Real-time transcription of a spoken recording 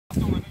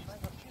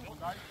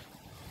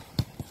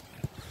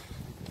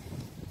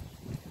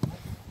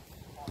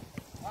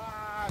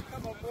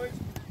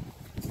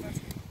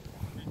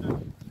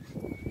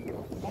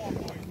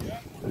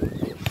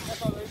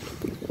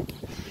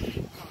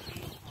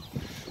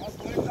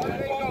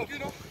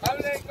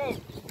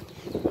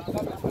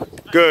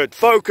Good.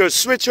 Focus.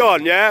 Switch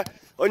on, yeah?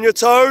 On your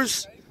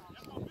toes.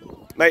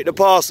 Make the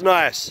pass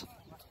nice.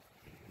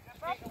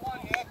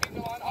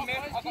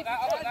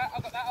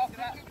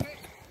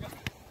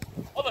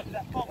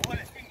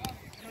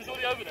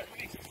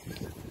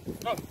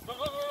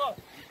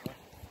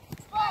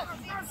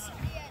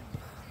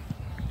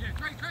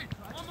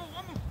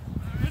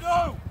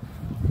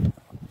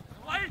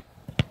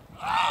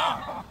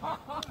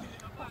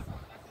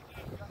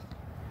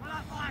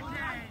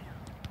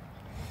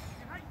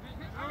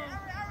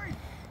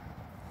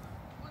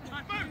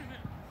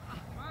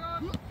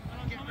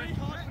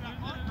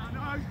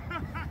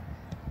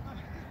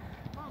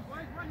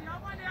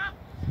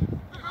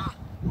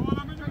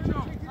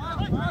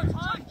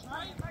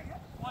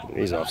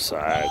 He's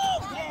offside.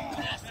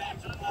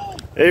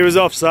 He was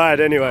offside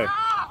anyway.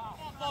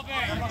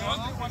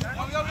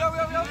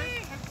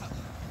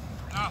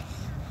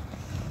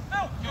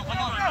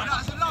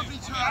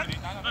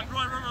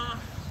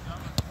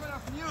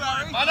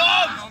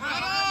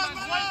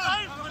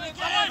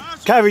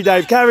 Carry,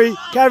 Dave, carry.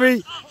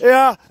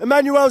 Here,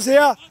 Emmanuel's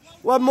here.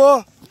 One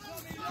more.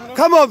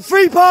 Come on,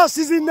 3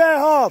 passes in their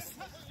half.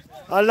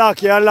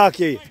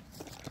 Unlucky.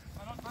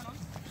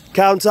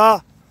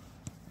 Counter.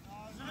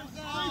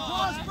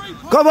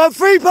 Come on,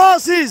 3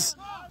 passes.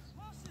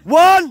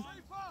 1,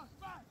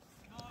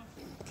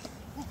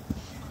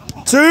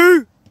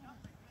 2.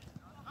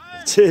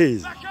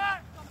 Jeez.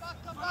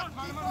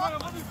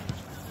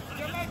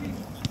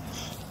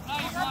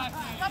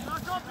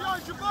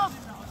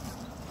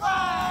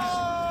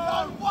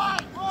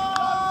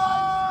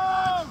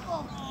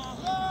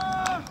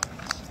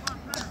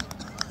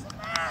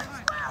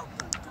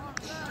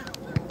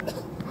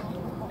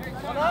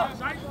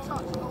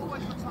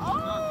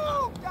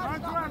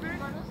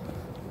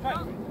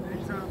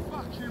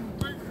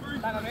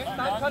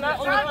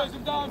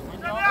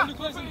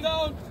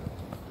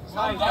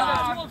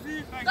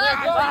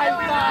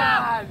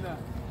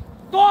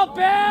 Stop,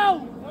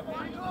 Bill!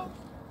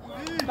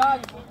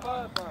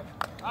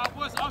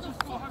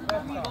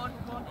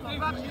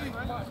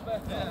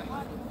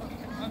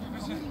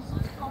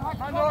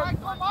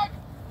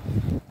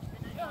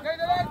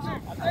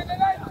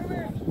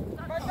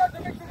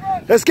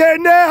 Let's get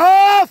in there,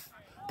 half!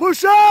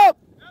 Push up!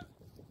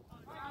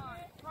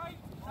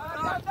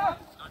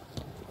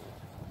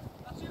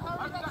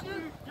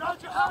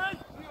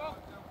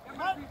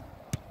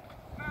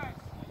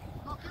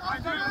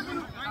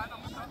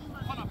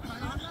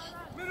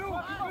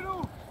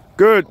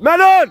 Good,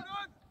 Melon!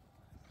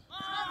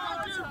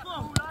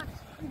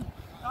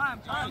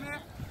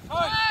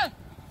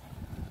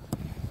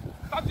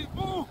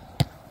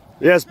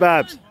 Yes,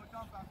 Babs.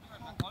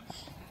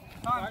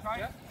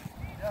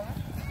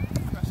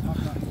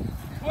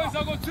 Boys,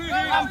 I've got 2 here.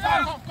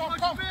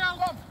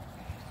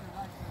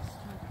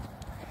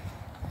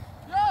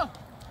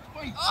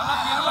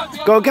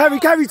 Go on,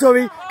 carry,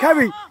 Tommy.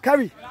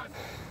 Carry.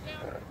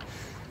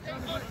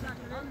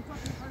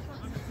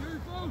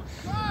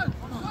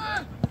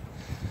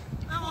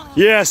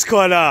 Yes,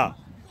 Connor.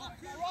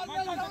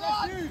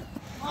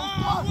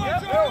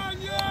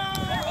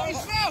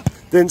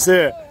 Didn't see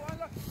it.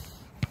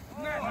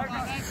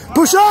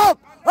 Push up!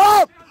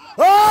 Up!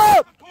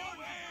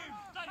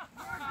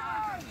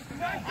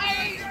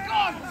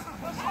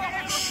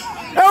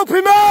 Help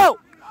him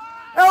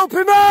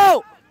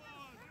out!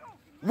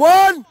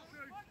 1,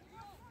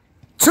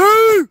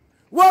 2,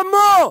 1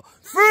 more,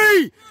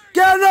 3,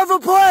 get another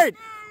point.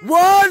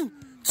 1,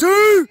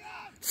 2,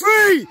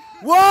 3,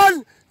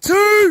 1,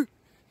 2.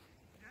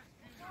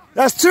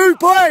 That's 2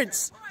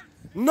 points.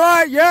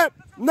 9, yep,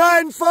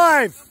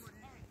 9-5.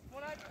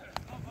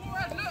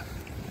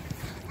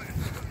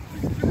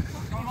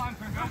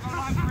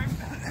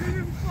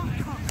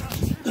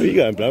 Where you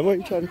going, blood? What are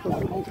you trying to do?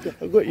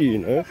 I've got you, you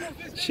know.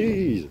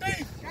 Jeez.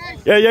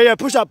 Yeah.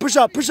 Push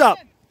up.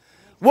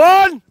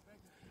 1,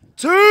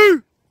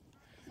 2.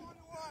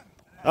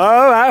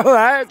 All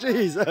right.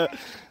 Jeez. All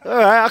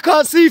right. I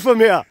can't see from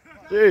here.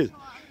 Jeez.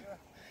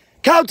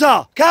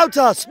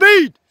 Counter.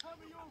 Speed.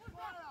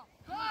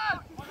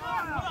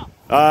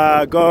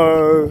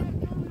 Go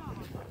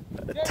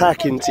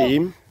attacking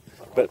team,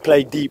 but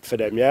play deep for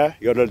them. Yeah.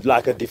 You're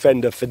like a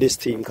defender for this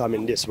team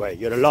coming this way.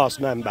 You're the last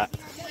man back.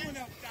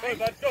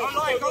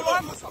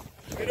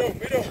 Middle.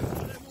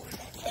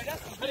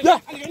 Yeah.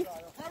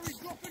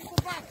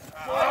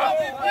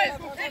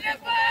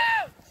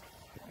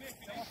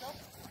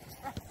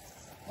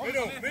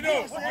 Middle.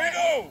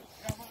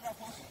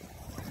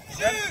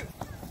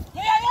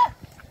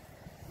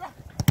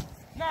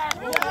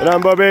 Well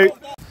done, Bobby.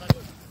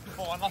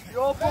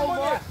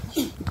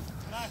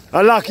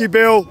 Unlucky,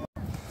 Bill.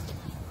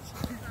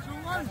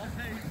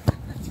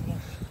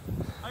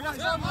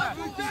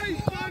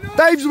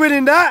 Dave's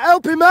winning that.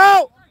 Help him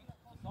out.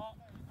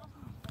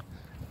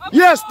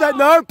 Yes, that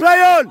no.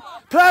 Play on.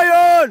 Play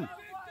on.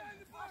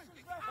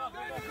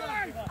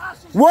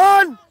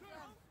 1,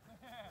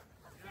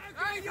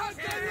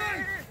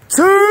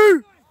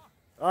 2.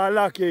 Ah,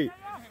 lucky.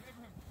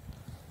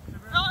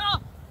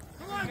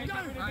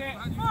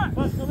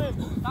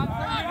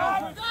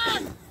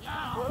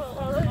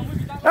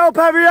 Help,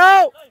 Harry,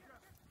 out.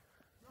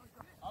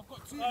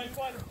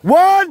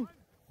 1,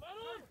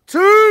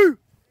 2.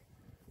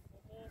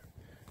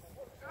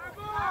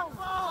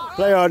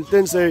 Play on,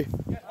 didn't see.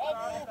 You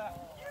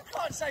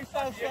can't say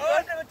foul for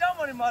I've never done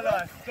one in my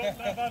life.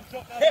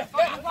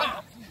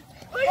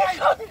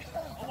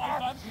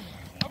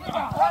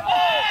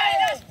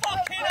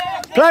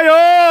 Play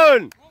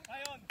on!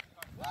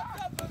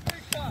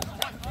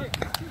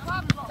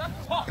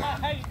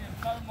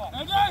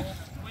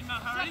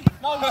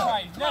 No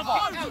trade, never.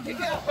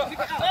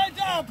 Stand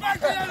down, back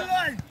to the other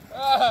lane.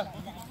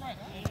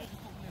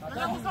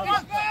 That's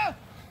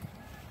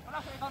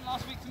what he done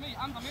last week to me,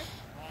 and I'm in.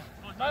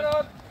 Man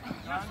on.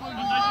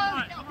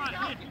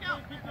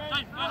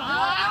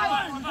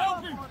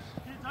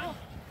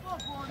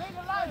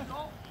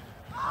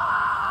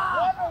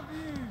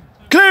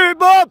 Clear it,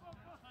 Bob!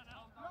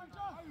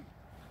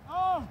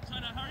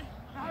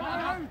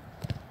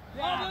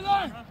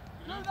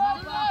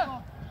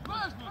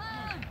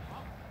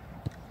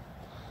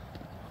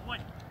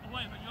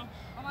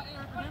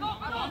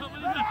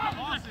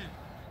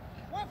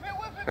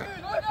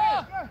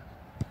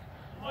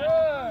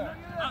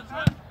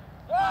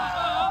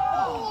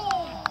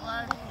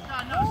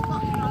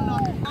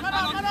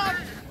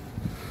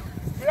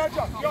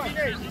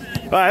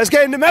 Right, let's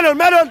get in the medal,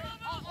 medal!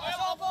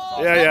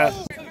 Yeah.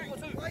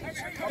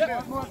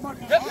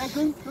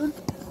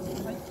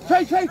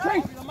 Trade.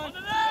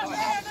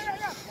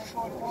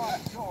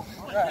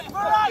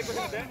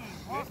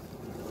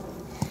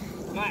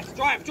 Nice,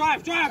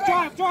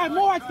 drive,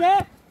 more right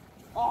there.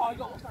 Oh, you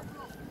got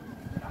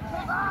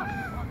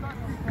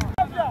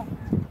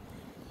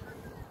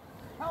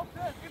help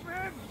it, give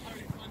him.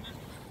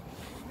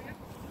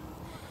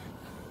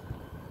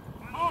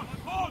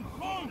 On.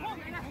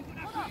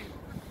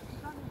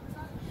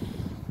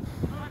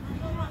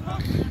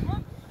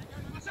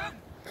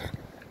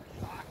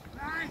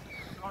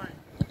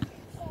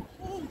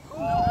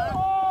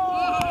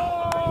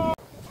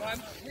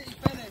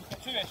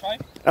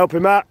 Help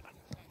him out.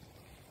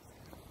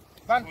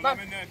 Van.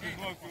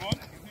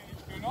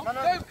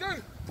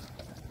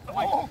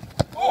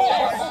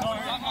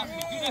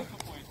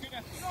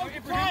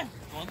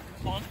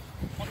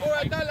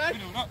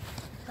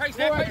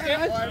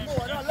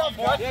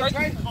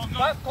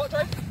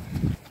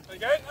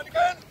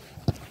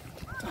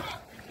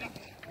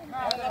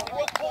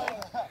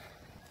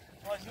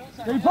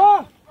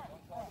 Go.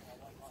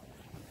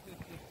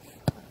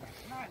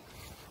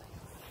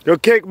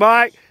 Good kick,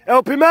 Mike.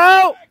 Help him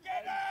out.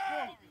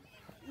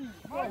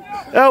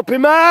 Help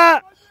him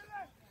out.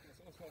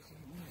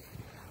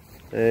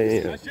 There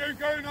you go. That's you,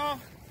 go now.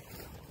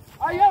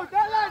 Hey, yo,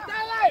 down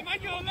lane.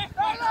 Man, you're on left.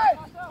 Down lane.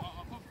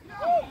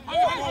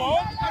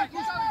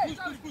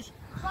 Push.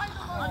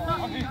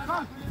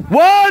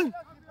 1.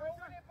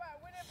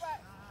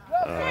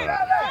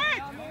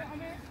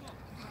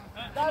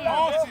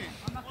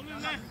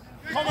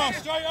 Come on,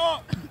 straight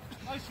up.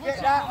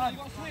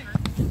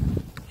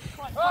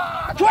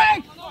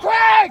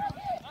 Craig!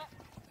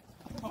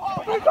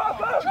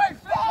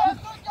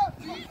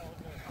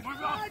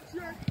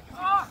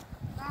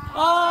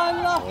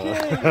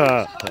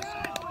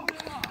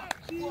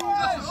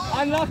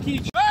 Unlucky.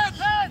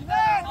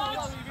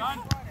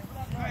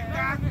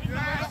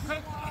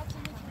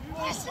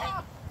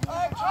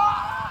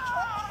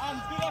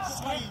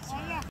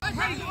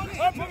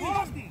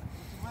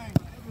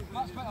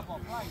 Much better,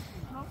 Bob.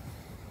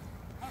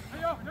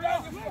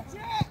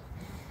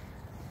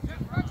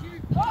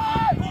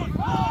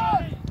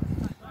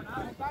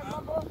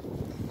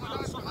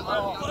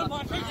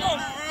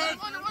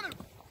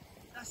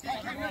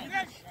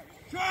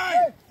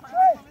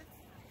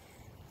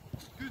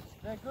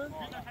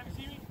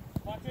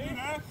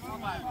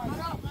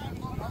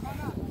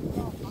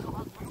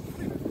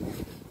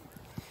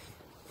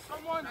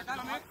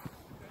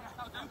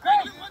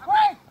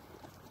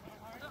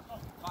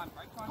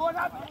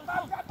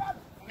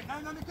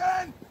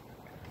 Again.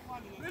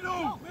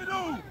 Middle.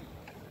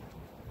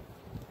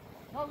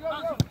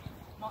 Go.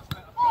 Much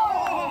better.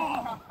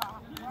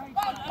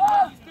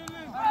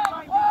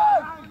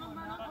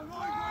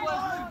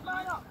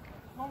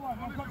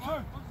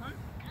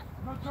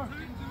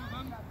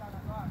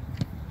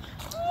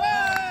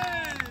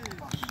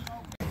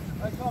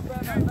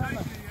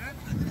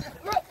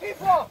 Look,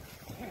 people!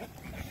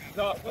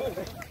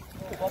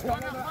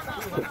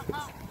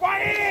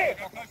 Quiet!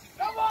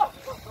 Come on!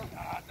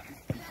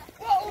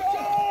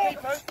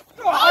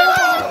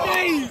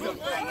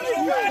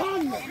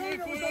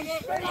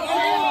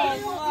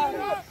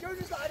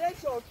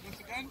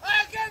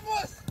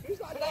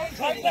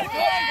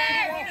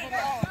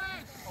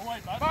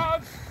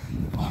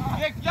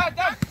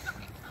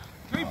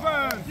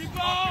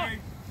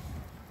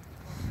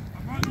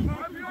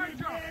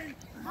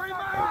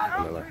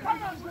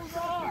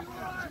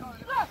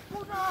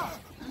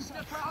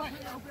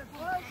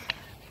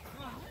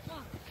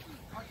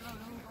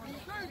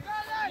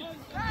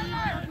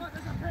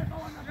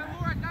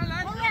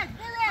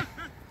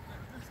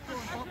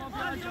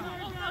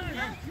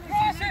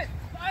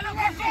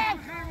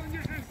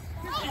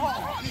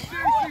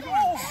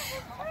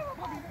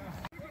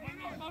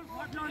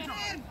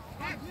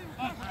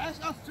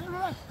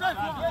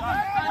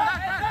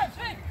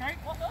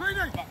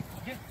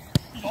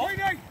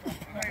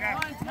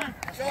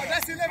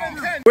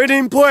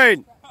 Winning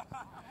point.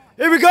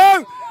 Here we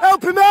go.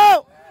 Help him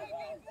out.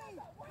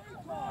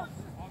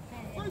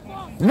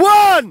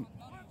 1,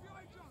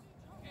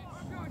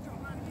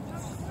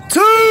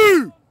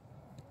 2,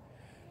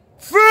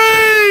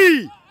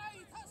 3.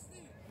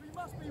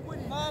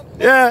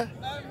 Yeah.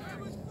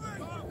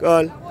 Go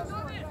on.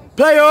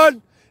 Play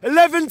on.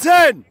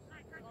 11-10.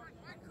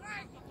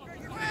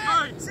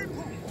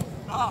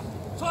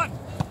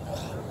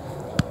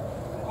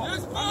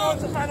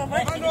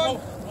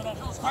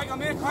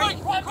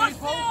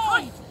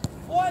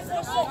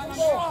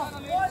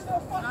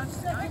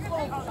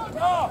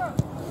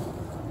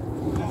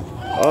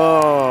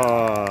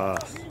 Oh.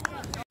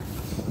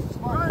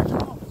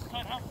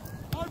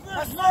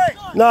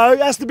 No, it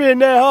has to be in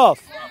their half.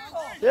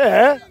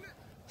 Yeah.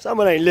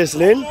 Someone ain't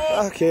listening.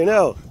 Fucking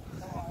hell.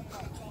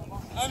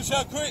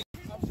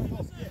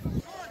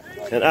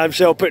 And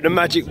Amshell put the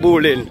magic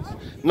ball in.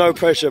 No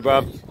pressure,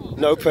 bruv.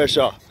 No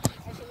pressure.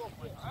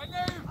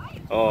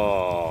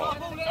 Oh.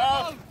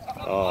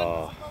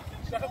 Oh.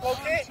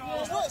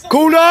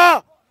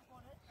 Corner!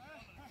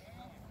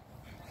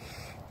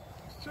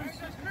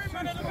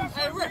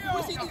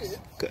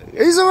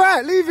 He's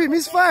alright, leave him,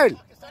 he's fine.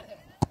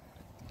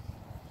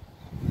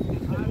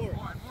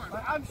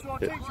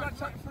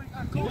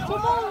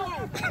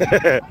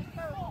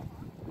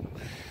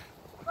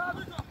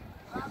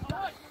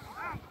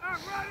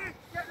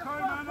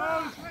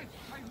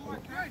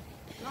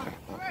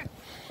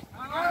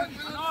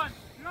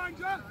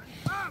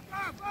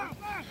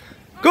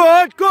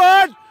 Go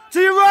on, to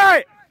your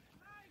right.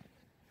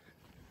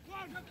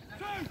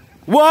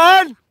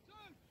 1.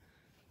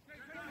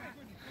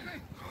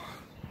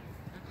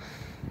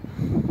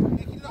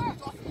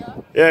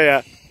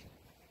 Yeah.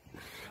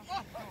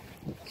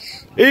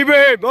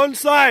 Ibrahim,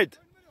 onside.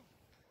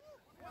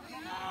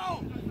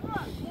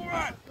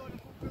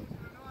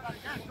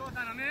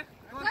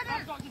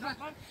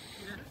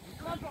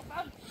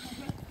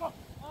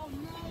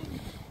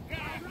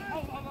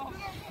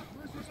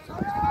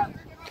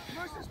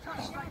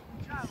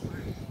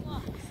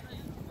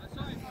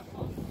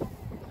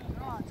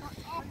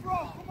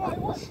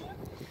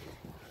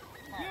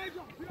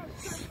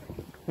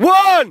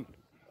 One!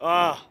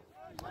 Ah.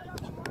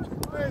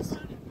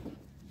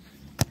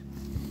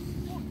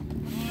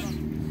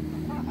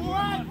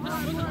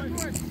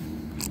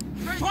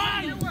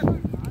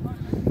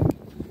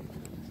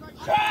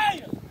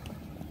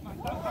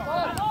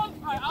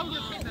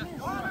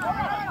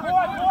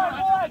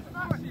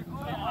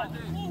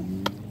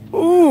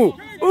 Ooh!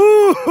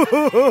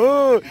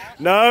 Ooh!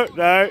 No.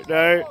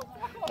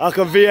 I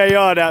can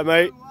VAR that,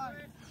 mate.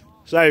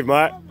 Save,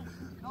 mate.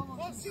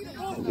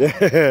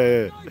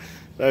 Yeah.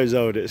 Those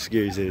old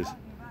excuses.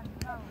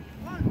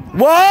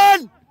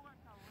 1,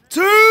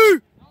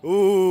 2.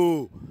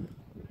 Ooh.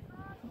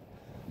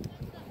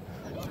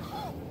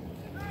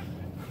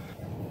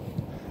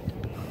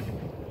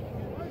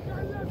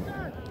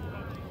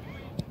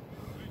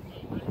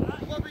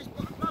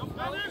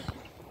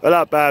 Well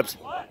up, Babs.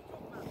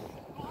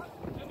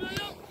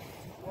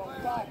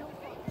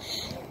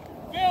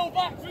 Bill,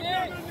 back for you.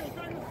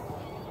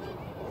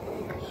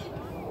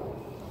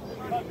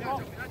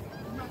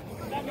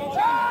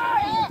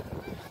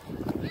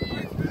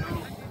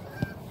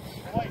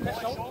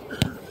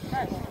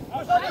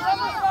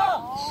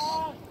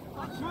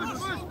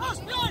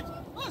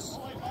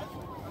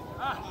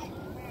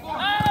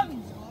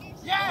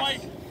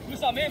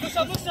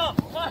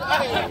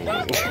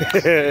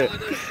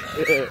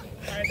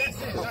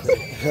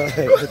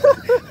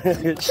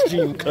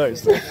 Extreme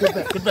close.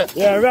 Good bet.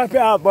 Yeah, wrap it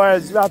up,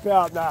 boys. Wrap it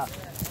up now.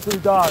 Too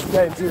dark,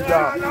 getting too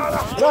dark.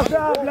 Wrap it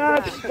up,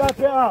 lads. Wrap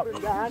it up.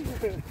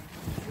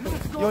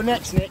 You're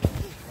next, Nick.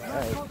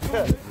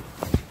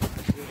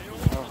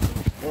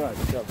 Alright,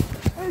 good job.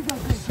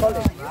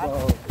 Solid.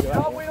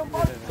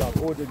 So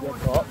I've ordered your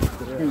top.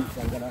 The boots,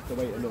 I'm going to have to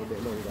wait a little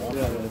bit longer. I'm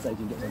going to say you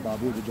can get some, but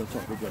I've ordered your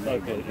top with your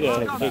logo.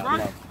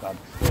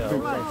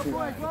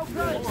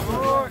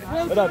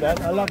 Well done,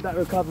 man. I love that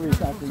recovery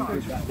tackle you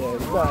did back there.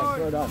 Nice,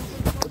 well done.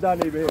 Well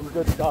done, Ibrahim.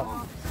 Good stuff.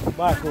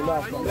 Michael,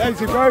 nice one. Thanks,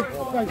 bro.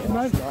 Thank you,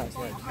 man. Nice,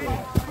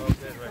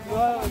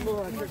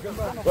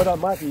 well done,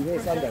 Michael. You here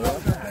Sunday,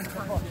 right?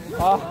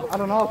 I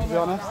don't know, to be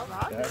honest.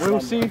 Yeah, we'll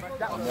see,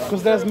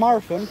 because there's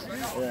marathon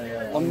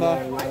on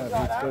the...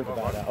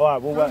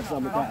 Alright, we'll work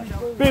something out.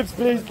 Bibs,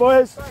 please,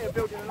 boys.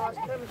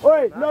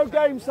 Wait, no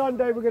game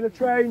Sunday. We're going to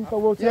train, but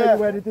we'll tell you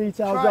where the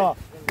details are.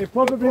 It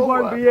probably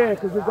won't be here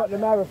because we've got the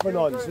marathon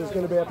on, so it's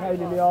going to be a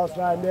pain in the arse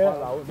round there.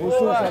 We'll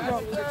sort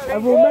something.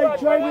 And we'll make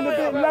training a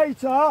bit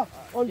later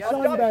on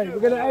Sunday. We're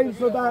going to aim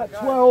for about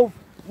 12,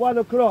 1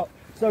 o'clock.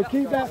 So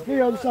keep that free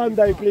on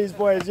Sunday, please,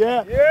 boys,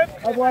 yeah?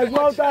 Yep. Otherwise,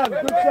 well done.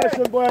 Good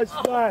session, boys.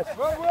 Nice.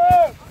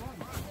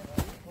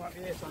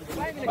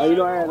 Are you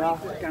not here now?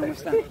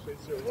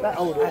 That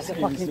old that's a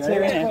fucking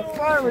tear, isn't it?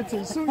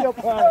 Priority, sort your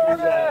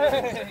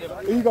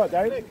priorities. Who you got,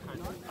 Dave?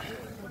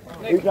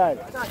 Who you playing?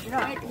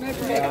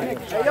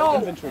 Hey, yo!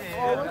 Inventory.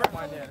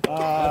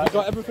 Have you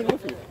got everything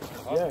with you?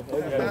 Yeah,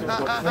 everything. We've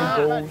got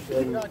 3 balls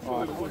and...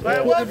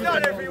 Well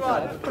done,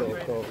 everyone!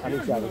 Cool. I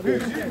need to have a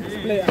good...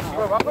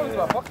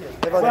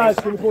 Guys,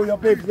 can you pull your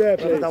bibs there,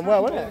 please? Done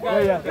well, isn't it?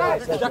 Yeah.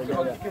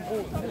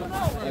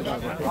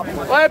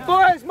 Hey,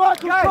 boys,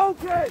 Michael's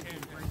talking!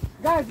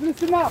 Guys,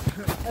 listen up.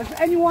 Has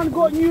anyone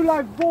got new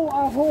life ball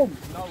at home?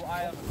 No, I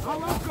have.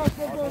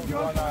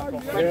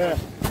 Yeah.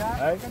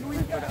 Hey?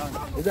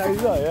 Is that you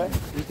got, yeah?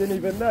 You didn't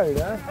even know,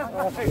 yeah?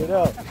 Oh, you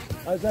know.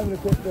 I was having a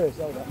quick this,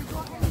 hold on.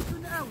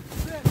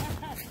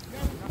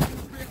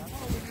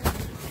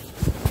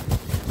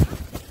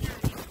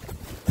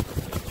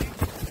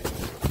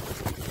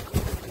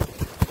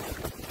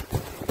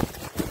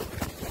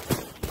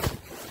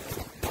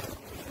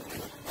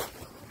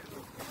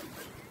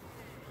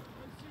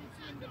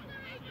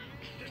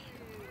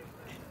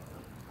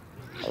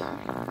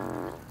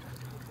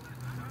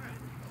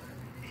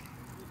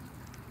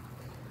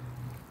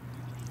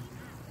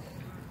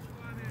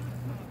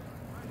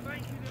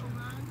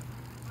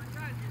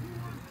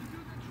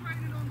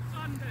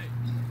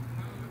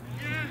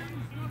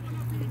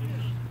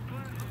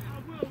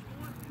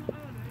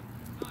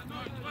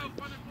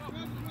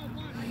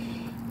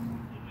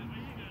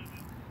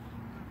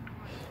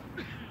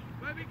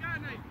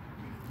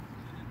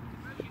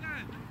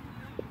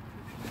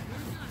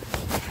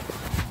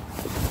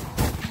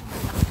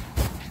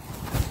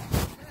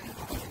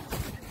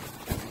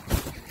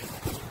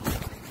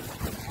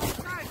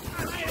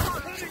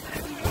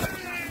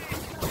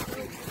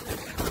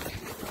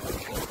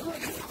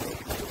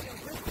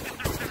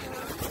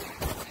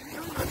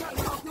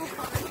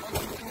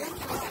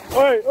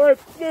 Oi,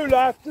 Blue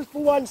Life, just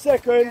for 1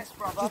 second, yes,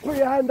 just put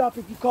your hand up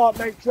if you can't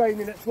make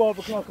training at 12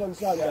 o'clock on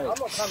Sunday. I'm not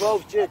coming.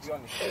 12 jigs.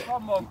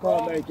 Come on,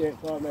 can't make it.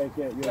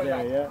 You're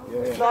there, yeah?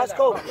 Yeah. That's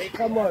cool.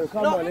 Come on, you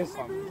don't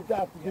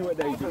have to do what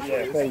they do.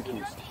 Yeah, thank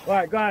you.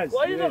 Right, guys.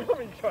 Why are you not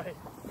coming train?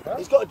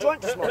 He's got a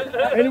joint to smoke.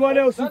 Anyone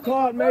else who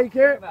can't make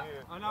it?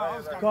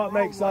 Can't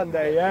make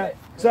Sunday, yeah?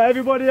 So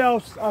everybody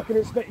else, I can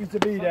expect you to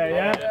be there,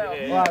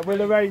 yeah? Right,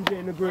 we'll arrange it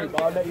in the group.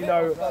 I'll let you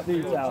know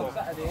details.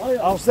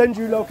 I'll send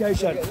you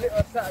location.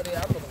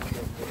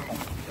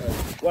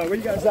 Well, where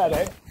you going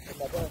Saturday?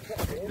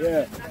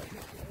 Yeah.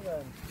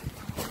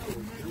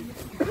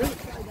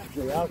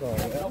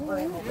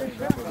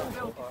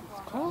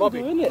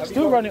 Bobby,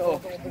 still run it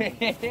off.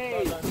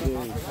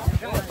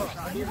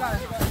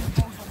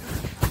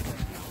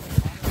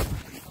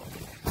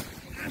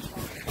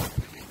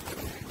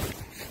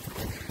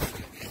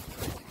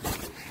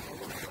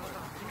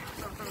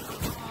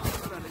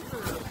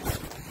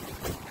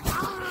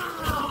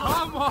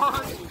 Come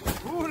on!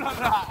 Ooh la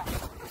la!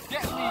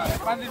 Get me!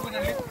 Banded with a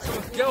little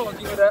girl, I'll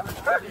give her that.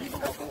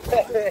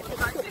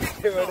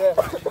 Give her that.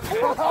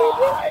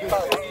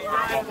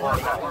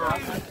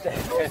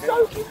 It's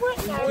soaking wet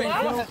now.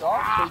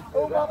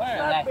 All my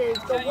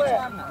flatbeds are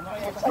wet.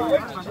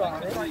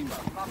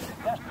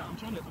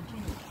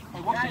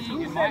 What's he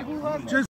eating, mate?